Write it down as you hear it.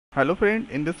Hello friend,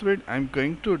 in this video I'm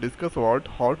going to discuss about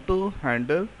how to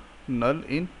handle null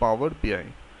in Power BI.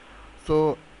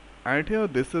 So at here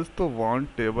this is the one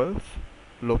tables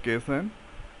location,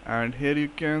 and here you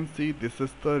can see this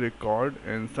is the record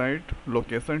inside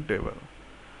location table.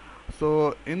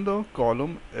 So in the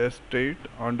column state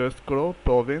underscore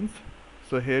province,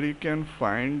 so here you can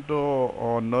find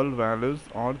the null values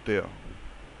are there.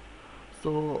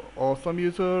 So some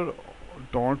user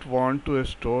don't want to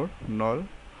store null,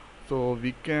 so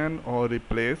we can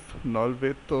replace null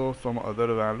with some other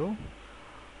value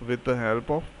with the help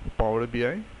of Power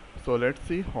BI. So let's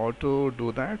see how to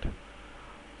do that.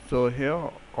 So here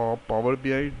Power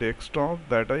BI desktop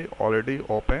that I already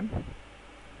opened.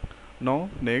 Now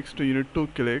next you need to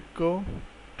click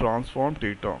transform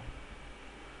data,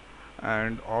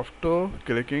 and after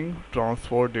clicking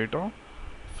transform data,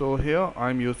 so here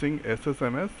I'm using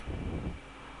SSMS.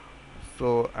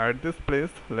 So at this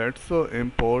place let's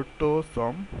import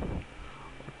some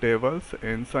tables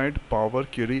inside Power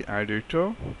Query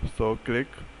editor. So click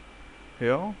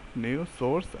here new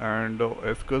source and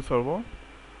SQL Server.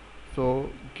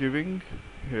 So giving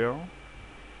here,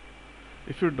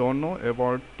 if you don't know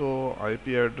about IP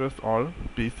address or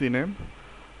PC name,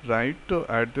 write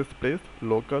at this place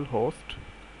localhost,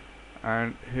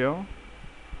 and here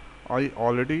I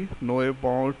already know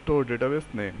about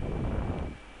database name.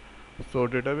 So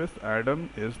database Adam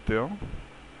is there.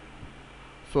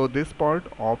 So this part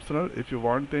optional, if you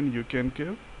want then you can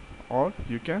give or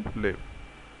you can leave.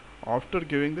 After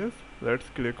giving this, let's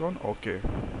click on OK,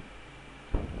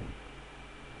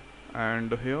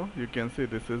 and here you can see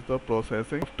this is the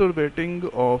processing. After waiting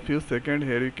a few seconds,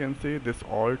 here you can see this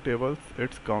all tables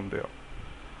it's come there.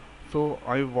 So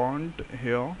I want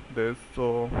here this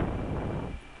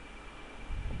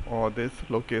this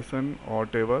location or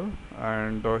table,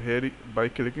 and here by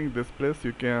clicking this place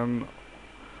you can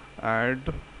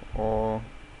add or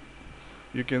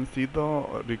you can see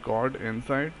the record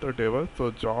inside the table.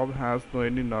 So job has no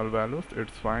any null values,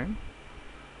 it's fine.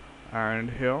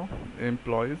 And here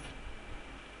employees,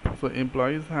 so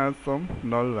employees has some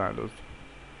null values.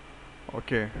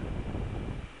 Okay,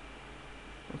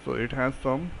 so it has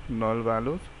some null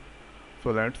values.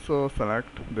 So let's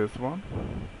select this one,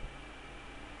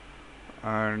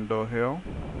 and here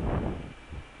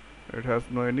it has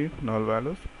no any null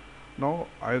values. Now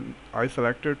I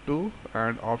selected 2,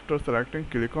 and after selecting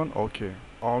click on OK.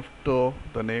 After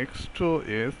the next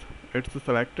is it's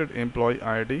selected employee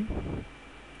ID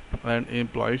and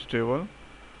employees table.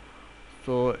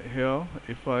 So here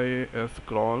if I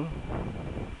scroll,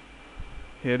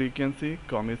 here you can see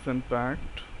commission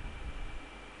packed.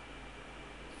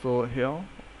 So here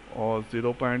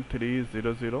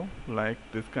 0.300, like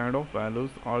this kind of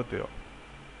values are there.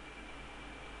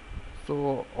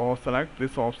 So select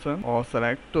this option or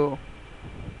select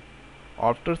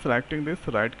after selecting this,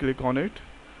 right click on it,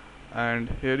 and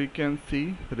here you can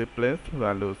see replace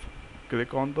values.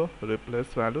 Click on the replace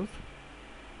values,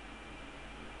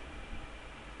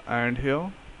 and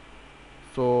here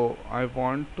so I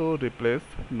want to replace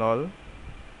null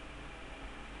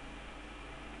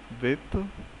with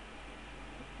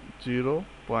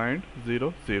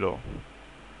 0.00,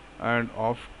 and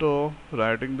after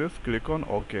writing this click on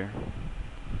OK.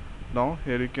 Now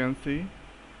here you can see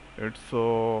it's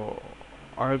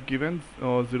I have given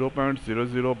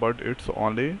 0.00, but it's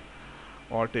only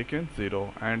taken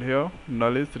 0, and here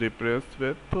null is replaced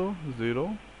with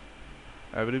 0,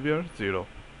 everywhere 0,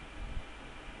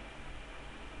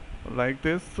 like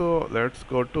this. So let's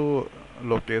go to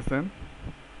location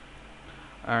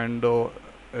and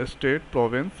state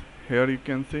province. Here you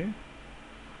can see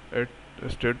it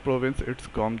state province, it's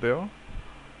come there.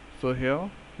 So here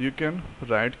you can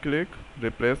right click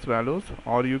replace values,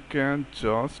 or you can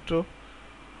just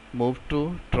move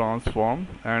to transform,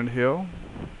 and here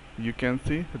you can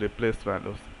see replace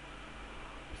values.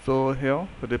 So here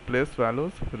replace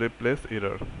values, replace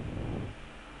error.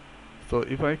 So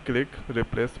if I click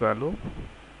replace value,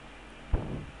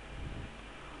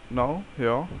 now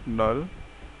here null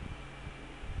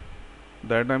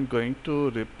that I'm going to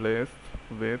replace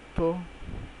with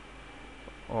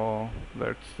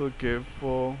let's give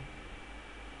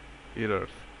errors,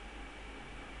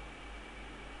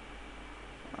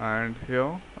 and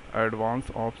here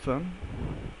advanced option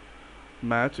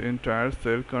match entire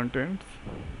cell contents,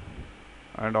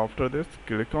 and after this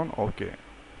click on OK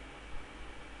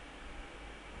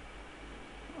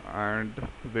and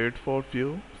wait for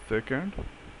few seconds,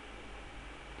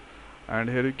 and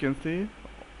here you can see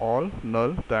all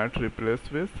null that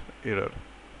replaced with error,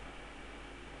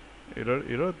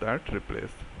 error that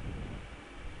replace.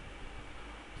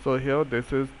 So here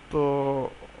this is the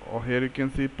here you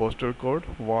can see postal code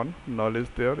 1 null is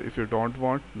there. If you don't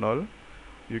want null,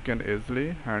 you can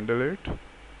easily handle it.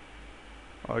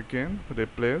 Again,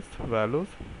 replace values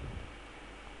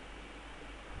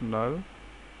null.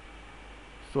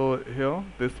 So here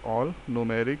this all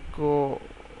numeric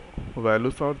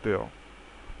values are there,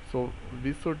 so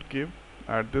we should give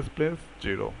at this place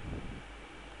 0,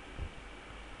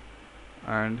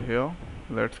 and here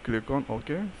let's click on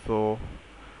OK. So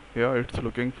here it's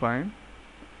looking fine,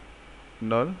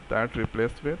 null that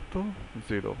replaced with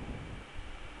 0.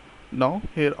 Now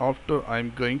here after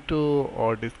I'm going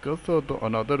to discuss the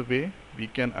another way we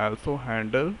can also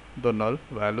handle the null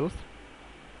values.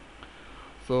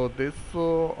 So this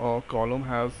column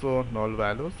has null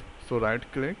values, so right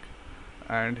click,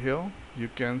 and here you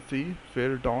can see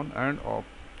fill down and up.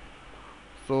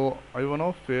 So I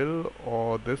wanna fill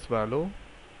this value,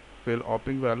 fill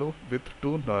upping value with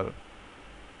 2 null.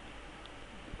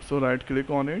 So right click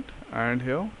on it and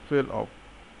here fill up.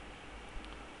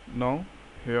 Now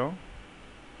here,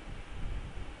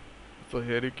 so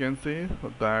here you can see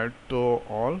that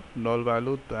all null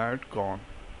value that gone.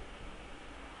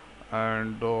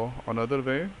 And another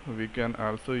way we can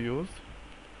also use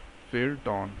fill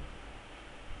down.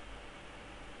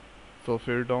 So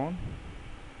fill down,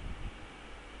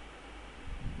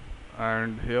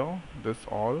 and here this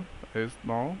all is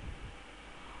now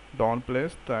down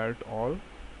place, that all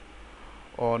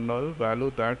or null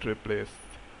value that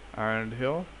replaced, and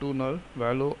here 2 null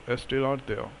value still are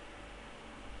there.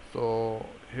 So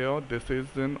here this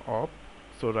is in up,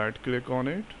 so right click on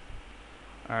it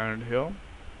and here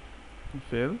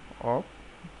fill up,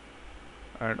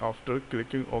 and after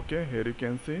clicking OK, here you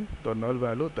can see the null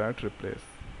value that replaced.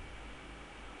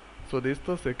 So this is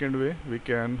the second way we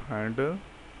can handle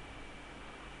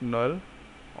null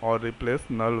or replace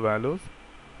null values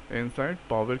inside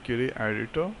Power Query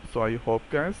editor. So I hope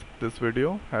guys this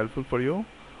video helpful for you.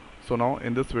 So now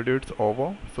in this video it's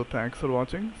over, so thanks for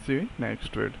watching, see you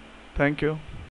next video. Thank you.